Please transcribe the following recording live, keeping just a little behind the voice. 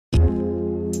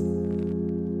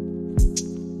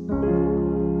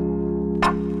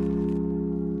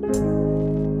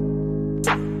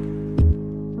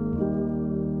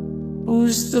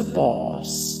Who's the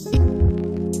boss?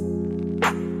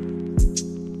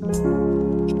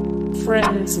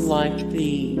 Friends like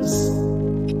these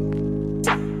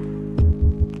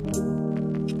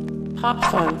have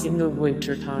fun in the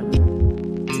wintertime.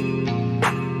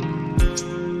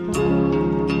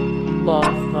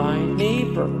 Love thy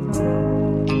neighbor.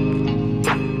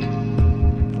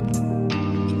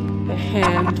 The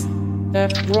hand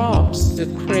that robs the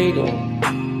cradle.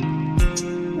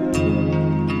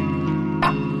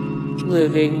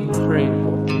 Living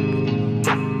cradle.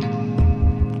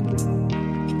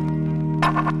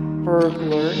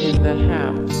 Burglar in the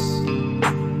house.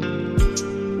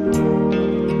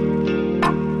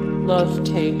 Love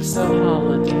takes a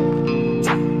holiday.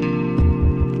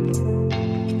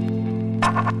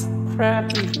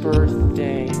 Crappy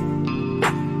birthday.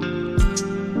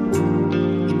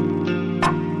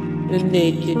 The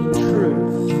naked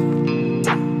truth.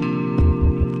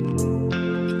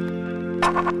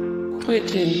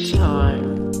 Quit in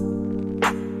time.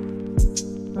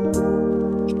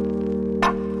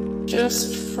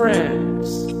 Just friends.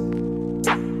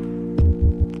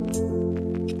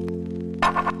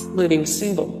 Living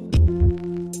single.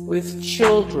 With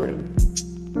children.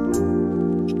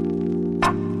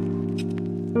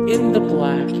 In the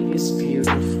black is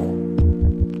beautiful.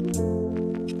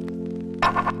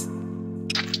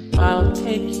 I'll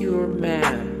take your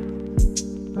man.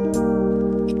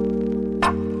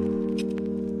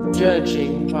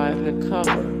 Judging by the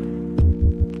cover.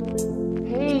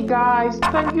 Hey guys,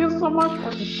 thank you so much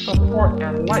for the support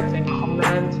and likes and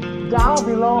comments down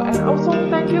below, and also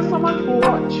thank you so much for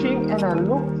watching, and I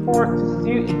look forward to see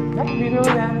you in the next video.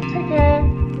 Then take care.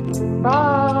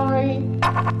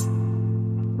 Bye.